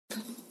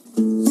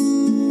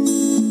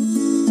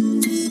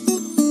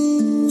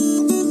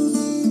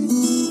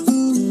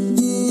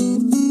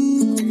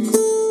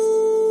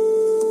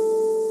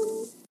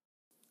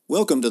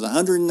Welcome to the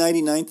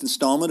 199th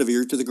installment of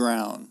Ear to the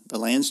Ground, the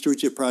Land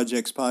Stewardship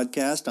Project's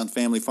podcast on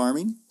family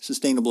farming,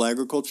 sustainable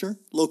agriculture,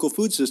 local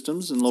food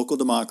systems, and local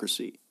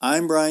democracy.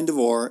 I'm Brian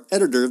DeVore,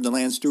 editor of the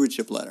Land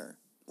Stewardship Letter.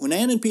 When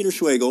Ann and Peter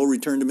Schwegel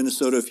returned to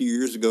Minnesota a few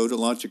years ago to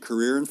launch a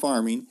career in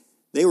farming,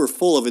 they were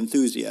full of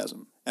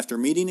enthusiasm. After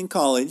meeting in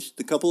college,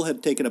 the couple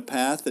had taken a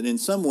path that in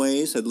some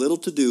ways had little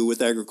to do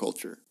with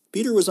agriculture.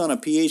 Peter was on a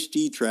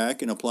PhD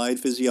track in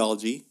applied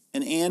physiology,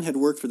 and Ann had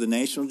worked for the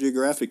National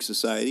Geographic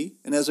Society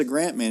and as a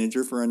grant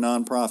manager for a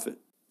nonprofit.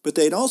 But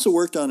they had also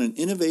worked on an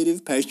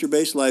innovative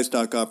pasture-based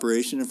livestock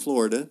operation in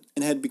Florida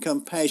and had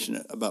become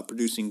passionate about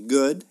producing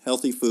good,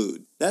 healthy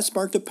food. That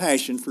sparked a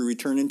passion for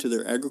returning to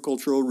their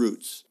agricultural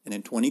roots. And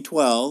in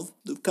 2012,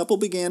 the couple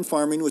began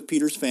farming with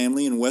Peter's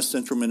family in west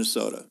central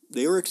Minnesota.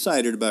 They were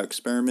excited about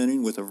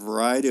experimenting with a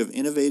variety of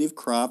innovative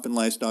crop and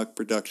livestock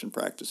production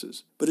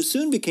practices. But it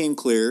soon became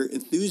clear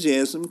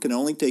enthusiasm can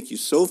only take you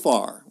so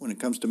far when it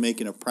comes to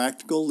making a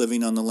practical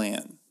living on the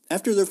land.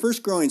 After their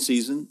first growing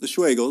season, the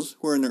Schwegels,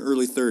 who are in their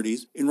early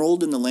 30s,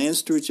 enrolled in the Land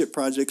Stewardship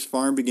Project's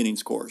Farm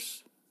Beginnings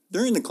course.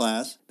 During the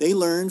class, they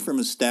learned from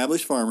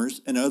established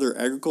farmers and other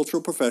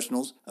agricultural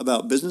professionals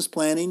about business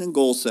planning and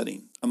goal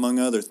setting, among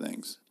other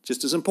things.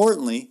 Just as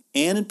importantly,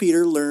 Ann and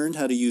Peter learned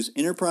how to use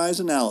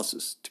enterprise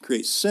analysis to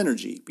create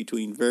synergy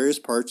between various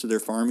parts of their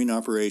farming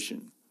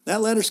operation.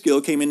 That latter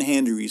skill came in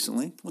handy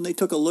recently when they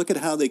took a look at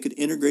how they could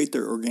integrate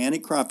their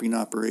organic cropping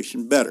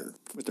operation better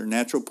with their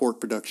natural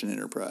pork production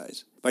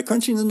enterprise. By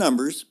crunching the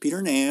numbers, Peter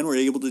and Ann were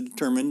able to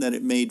determine that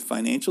it made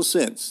financial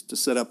sense to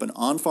set up an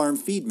on-farm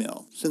feed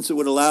mill, since it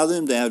would allow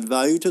them to add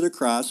value to their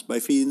crops by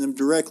feeding them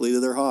directly to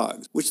their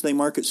hogs, which they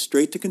market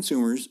straight to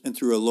consumers and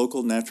through a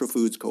local natural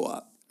foods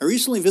co-op. I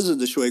recently visited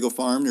the Schwegel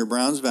farm near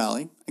Browns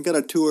Valley and got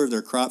a tour of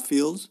their crop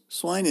fields,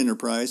 swine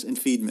enterprise, and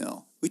feed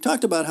mill. We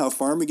talked about how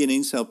Farm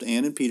Beginnings helped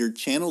Ann and Peter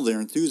channel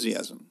their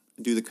enthusiasm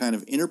and do the kind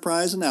of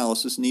enterprise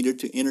analysis needed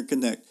to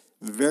interconnect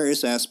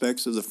various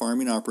aspects of the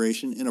farming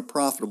operation in a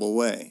profitable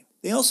way.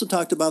 They also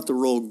talked about the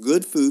role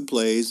good food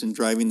plays in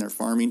driving their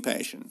farming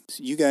passion.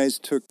 You guys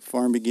took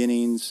Farm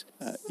Beginnings.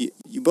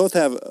 You both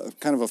have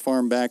kind of a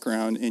farm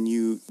background, and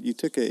you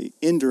took a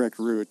indirect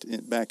route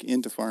back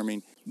into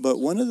farming. But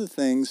one of the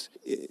things,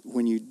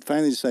 when you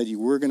finally decided you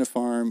were going to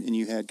farm and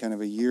you had kind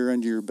of a year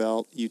under your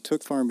belt, you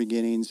took Farm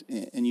Beginnings,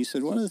 and you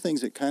said one of the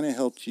things that kind of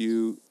helped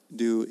you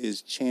do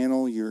is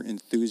channel your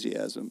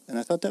enthusiasm. And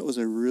I thought that was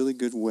a really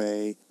good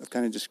way of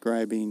kind of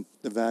describing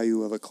the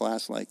value of a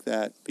class like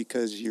that,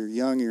 because you're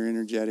young, you're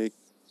energetic,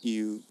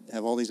 you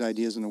have all these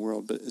ideas in the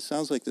world, but it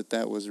sounds like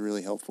that was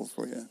really helpful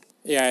for you.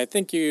 Yeah, I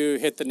think you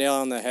hit the nail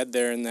on the head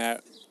there in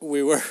that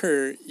we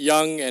were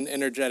young and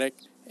energetic,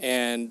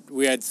 and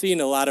we had seen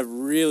a lot of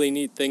really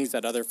neat things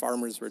that other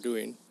farmers were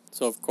doing.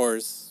 So, of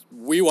course,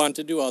 we want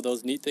to do all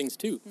those neat things,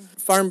 too. Mm-hmm.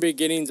 Farm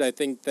Beginnings, I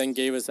think, then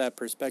gave us that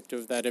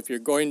perspective that if you're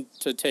going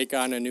to take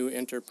on a new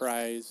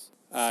enterprise,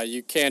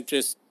 you can't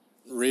just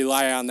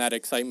rely on that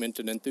excitement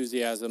and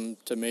enthusiasm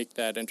to make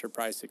that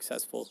enterprise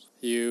successful.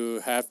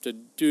 You have to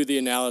do the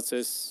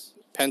analysis,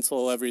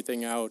 pencil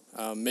everything out,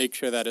 make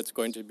sure that it's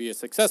going to be a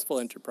successful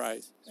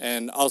enterprise,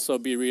 and also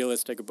be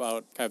realistic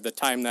about kind of the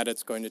time that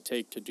it's going to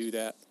take to do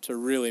that to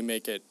really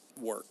make it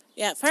work.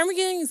 Yeah, Farm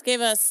Beginnings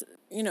gave us,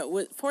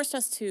 forced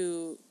us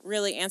to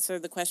really answer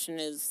the question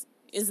is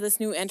this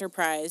new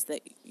enterprise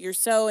that you're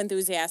so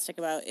enthusiastic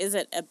about, is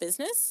it a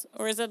business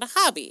or is it a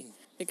hobby?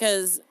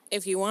 Because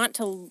if you want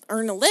to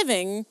earn a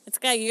living,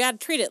 you got to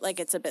treat it like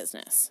it's a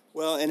business.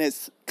 Well, and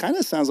it kind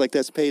of sounds like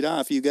that's paid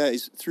off. You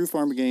guys, through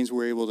Farm Beginnings,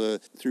 were able to,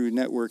 through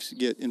networks,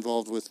 get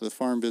involved with the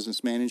Farm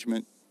Business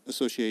Management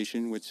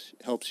Association, which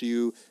helps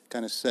you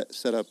kind of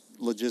set up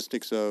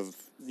logistics of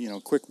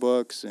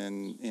QuickBooks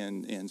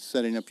and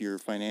setting up your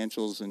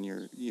financials and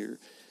your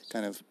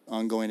kind of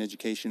ongoing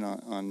education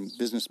on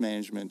business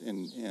management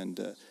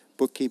and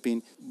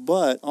bookkeeping.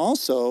 But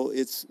also,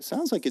 it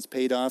sounds like it's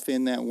paid off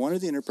in that one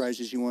of the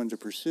enterprises you wanted to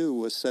pursue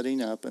was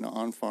setting up an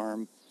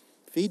on-farm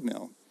feed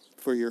mill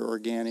for your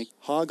organic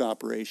hog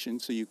operation,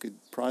 so you could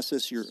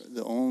process your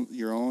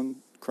own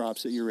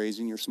crops that you're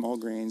raising, your small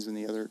grains and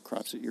the other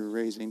crops that you're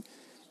raising,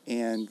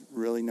 and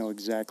really know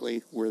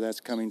exactly where that's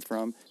coming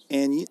from.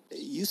 And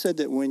you said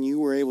that when you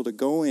were able to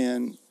go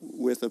in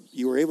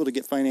you were able to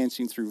get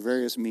financing through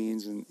various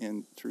means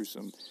and through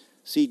some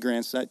seed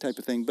grants, that type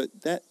of thing, but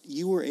that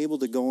you were able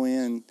to go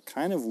in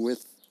kind of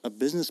with a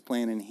business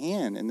plan in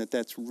hand, and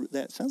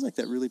that sounds like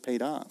that really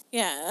paid off.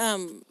 Yeah,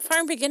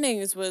 Farm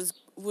Beginnings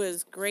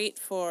was great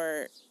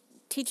for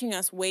teaching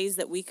us ways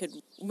that we could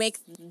make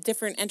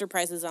different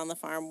enterprises on the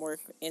farm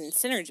work in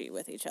synergy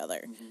with each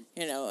other,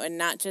 and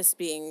not just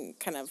being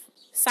kind of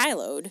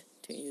siloed,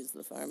 to use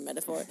the farm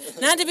metaphor,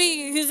 not to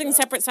be using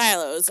separate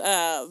silos,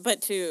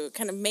 but to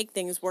kind of make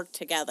things work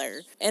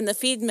together. And the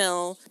feed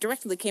mill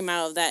directly came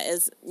out of that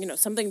as,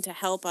 something to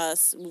help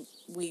us.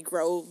 We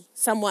grow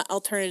somewhat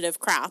alternative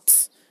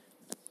crops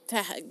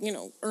to,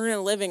 earn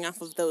a living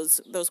off of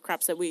those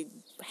crops that we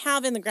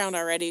have in the ground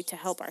already to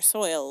help our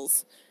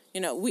soils.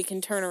 We can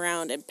turn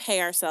around and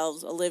pay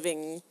ourselves a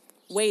living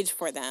wage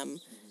for them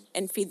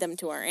and feed them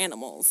to our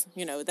animals.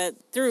 That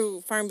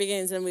through Farm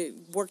Beginnings, and we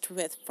worked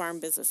with Farm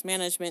Business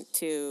Management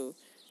to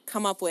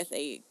come up with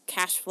a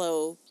cash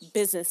flow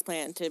business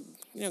plan to,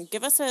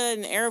 give us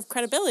an air of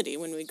credibility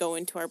when we go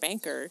into our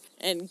banker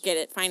and get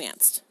it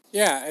financed.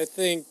 Yeah, I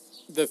think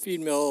the feed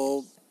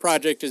mill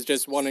project is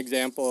just one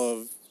example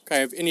of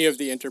kind of any of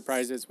the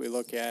enterprises we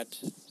look at.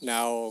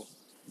 Now,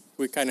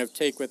 we kind of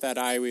take with that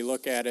eye, we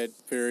look at it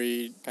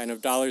very kind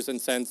of dollars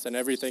and cents, and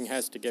everything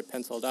has to get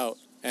penciled out.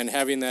 And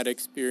having that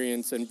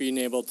experience and being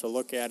able to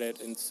look at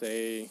it and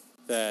say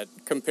that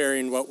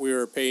comparing what we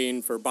were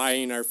paying for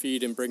buying our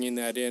feed and bringing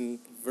that in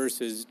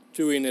versus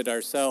doing it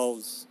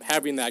ourselves,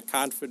 having that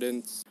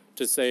confidence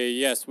to say,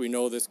 yes, we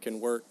know this can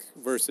work,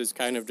 versus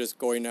kind of just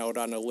going out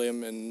on a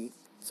limb and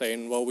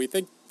saying, well, we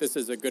think this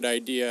is a good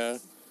idea.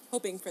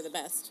 Hoping for the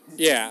best.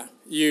 Yeah,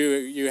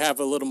 you have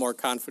a little more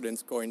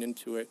confidence going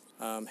into it,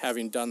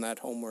 having done that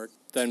homework,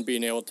 than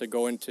being able to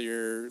go into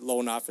your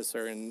loan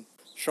officer and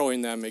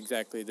showing them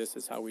exactly this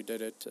is how we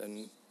did it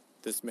and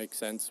this makes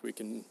sense, we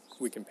can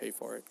pay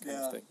for it kind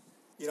of thing.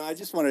 I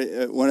just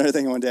wanted, one other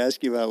thing I wanted to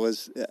ask you about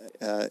was,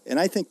 and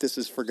I think this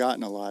is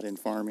forgotten a lot in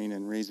farming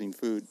and raising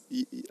food,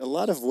 a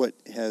lot of what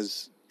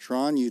has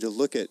drawn you to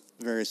look at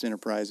various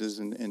enterprises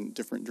and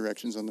different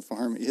directions on the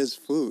farm is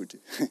food.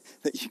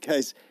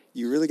 That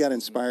you really got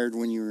inspired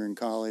when you were in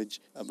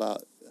college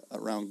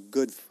around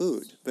good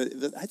food. But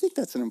I think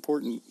that's an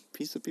important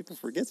piece that people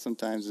forget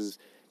sometimes is,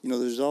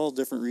 there's all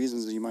different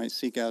reasons that you might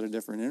seek out a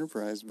different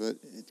enterprise, but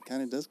it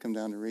kind of does come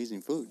down to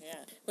raising food.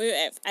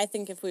 Yeah. I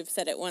think if we've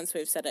said it once,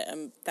 we've said it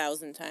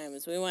 1,000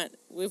 times.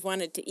 We've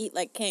wanted to eat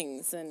like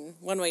kings, and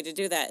one way to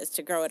do that is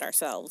to grow it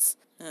ourselves.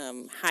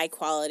 High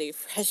quality,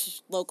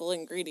 fresh, local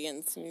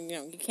ingredients.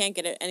 You can't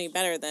get it any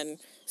better than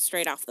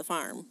straight off the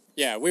farm.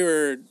 Yeah, we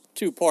were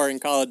too poor in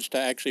college to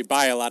actually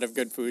buy a lot of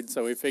good food,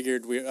 so we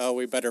figured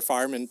we better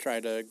farm and try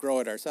to grow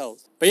it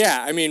ourselves. But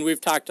yeah, I mean,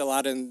 we've talked a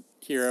lot in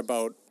here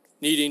about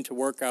needing to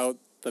work out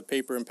the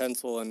paper and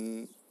pencil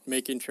and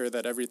making sure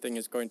that everything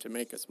is going to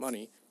make us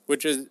money,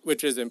 which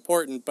is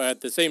important, but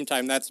at the same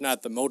time, that's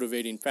not the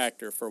motivating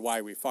factor for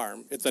why we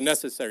farm. It's a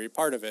necessary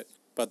part of it,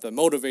 but the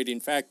motivating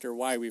factor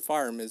why we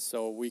farm is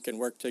so we can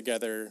work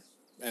together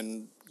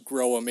and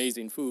grow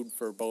amazing food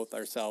for both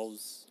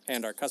ourselves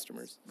and our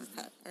customers.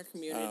 Our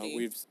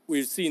community.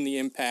 We've seen the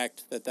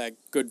impact that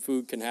good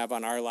food can have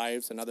on our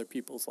lives and other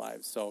people's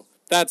lives. So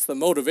that's the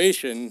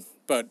motivation,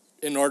 but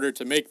in order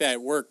to make that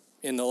work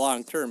in the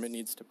long term, it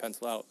needs to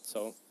pencil out.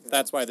 So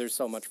that's why there's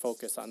so much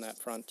focus on that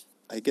front.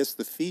 I guess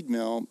the feed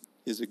mill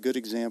is a good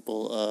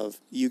example of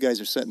you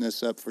guys are setting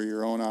this up for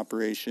your own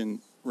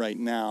operation right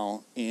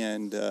now.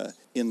 And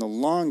in the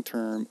long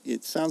term,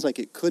 it sounds like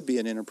it could be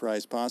an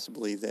enterprise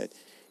possibly that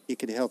it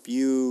could help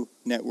you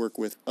network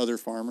with other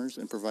farmers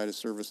and provide a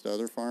service to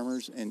other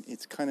farmers. And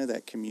it's kind of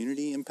that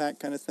community impact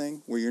kind of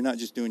thing where you're not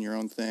just doing your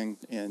own thing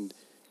and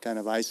kind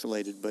of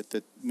isolated, but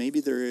that maybe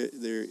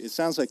it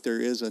sounds like there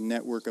is a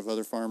network of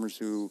other farmers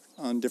who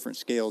on different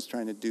scales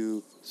trying to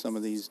do some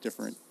of these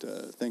different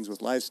things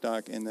with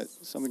livestock, and that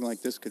something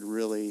like this could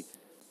really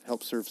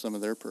help serve some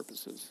of their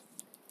purposes.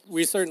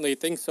 We certainly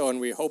think so,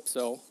 and we hope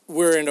so.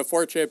 We're in a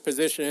fortunate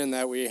position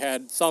that we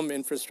had some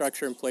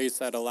infrastructure in place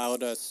that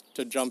allowed us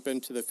to jump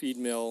into the feed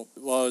mill.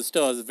 While it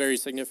still is a very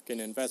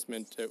significant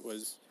investment, it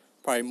was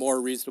probably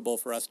more reasonable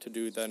for us to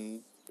do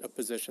than a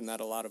position that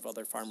a lot of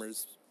other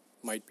farmers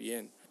might be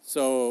in.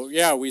 So,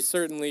 yeah, we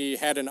certainly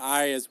had an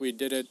eye as we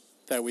did it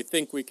that we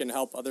think we can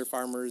help other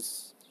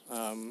farmers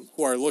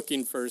who are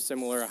looking for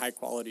similar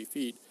high-quality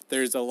feed.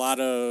 There's a lot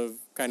of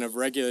kind of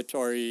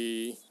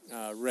regulatory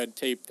red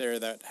tape there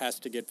that has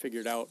to get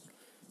figured out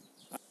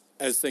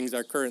as things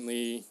are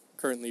currently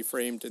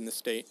framed in the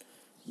state.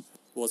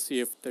 We'll see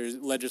if there's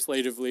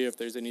legislatively, if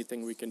there's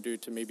anything we can do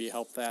to maybe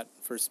help that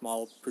for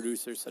small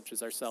producers such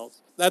as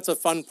ourselves. That's a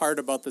fun part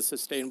about the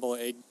sustainable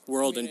egg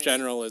world in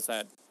general, is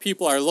that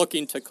people are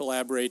looking to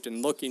collaborate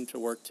and looking to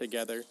work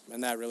together,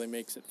 and that really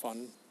makes it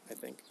fun, I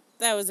think.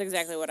 That was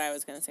exactly what I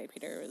was going to say,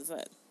 Peter, was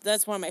that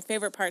that's one of my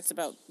favorite parts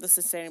about the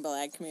sustainable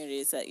ag community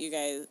is that you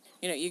guys,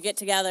 you get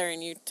together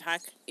and you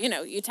talk,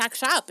 you talk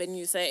shop and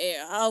you say,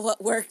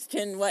 what worked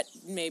and what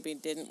maybe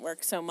didn't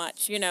work so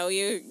much.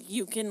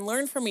 You can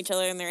learn from each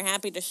other and they're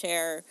happy to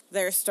share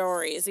their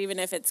stories, even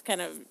if it's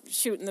kind of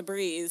shooting the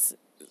breeze.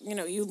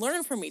 You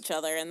learn from each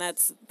other, and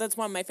that's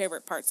one of my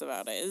favorite parts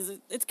about it. Is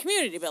it's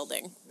community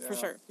building for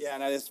sure. Yeah,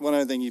 and that's one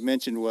other thing you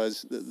mentioned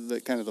was the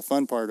kind of the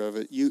fun part of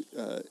it. You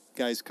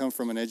guys come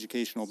from an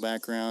educational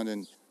background,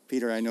 and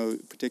Peter, I know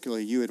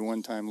particularly you had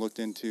one time looked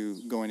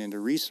into going into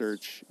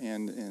research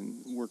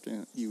and worked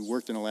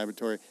in a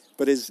laboratory.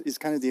 But is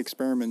kind of the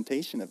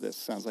experimentation of this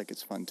sounds like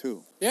it's fun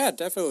too. Yeah,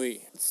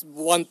 definitely. It's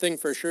one thing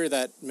for sure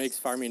that makes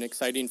farming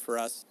exciting for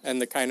us, and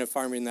the kind of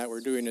farming that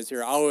we're doing is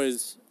you're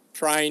always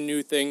trying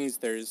new things.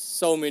 There's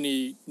so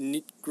many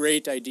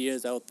great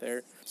ideas out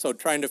there. So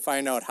trying to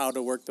find out how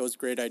to work those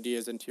great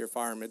ideas into your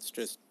farm, it's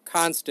just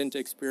constant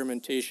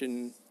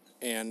experimentation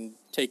and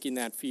taking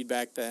that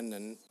feedback then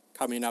and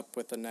coming up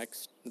with the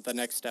next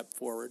step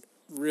forward.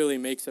 really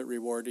makes it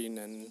rewarding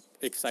and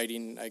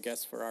exciting, I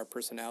guess, for our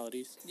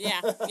personalities.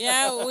 Yeah,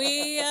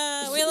 we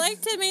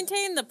like to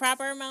maintain the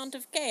proper amount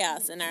of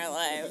chaos in our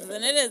lives,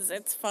 and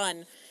it's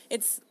fun.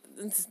 It's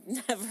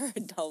never a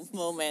dull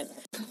moment.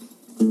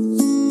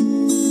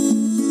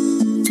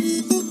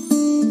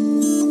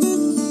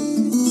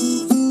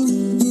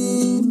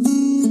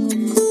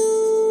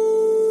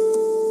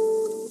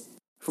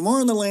 For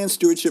more on the Land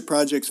Stewardship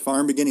Project's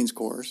Farm Beginnings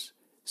course,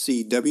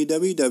 see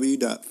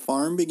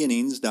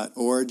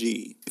www.farmbeginnings.org.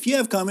 If you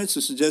have comments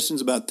or suggestions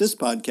about this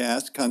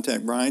podcast,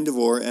 contact Brian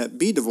DeVore at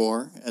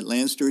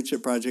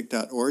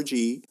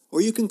bdevore@landstewardshipproject.org,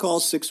 or you can call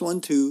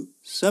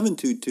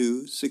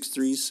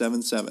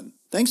 612-722-6377.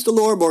 Thanks to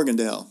Laura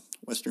Borgendale,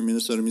 Western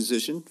Minnesota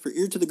musician, for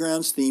Ear to the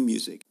Ground's theme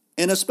music.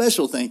 And a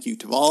special thank you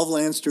to all of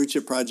Land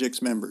Stewardship Project's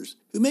members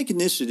who make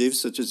initiatives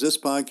such as this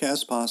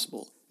podcast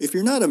possible. If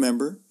you're not a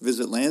member,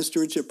 visit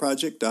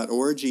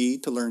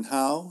landstewardshipproject.org to learn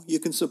how you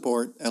can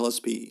support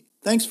LSP.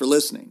 Thanks for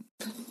listening.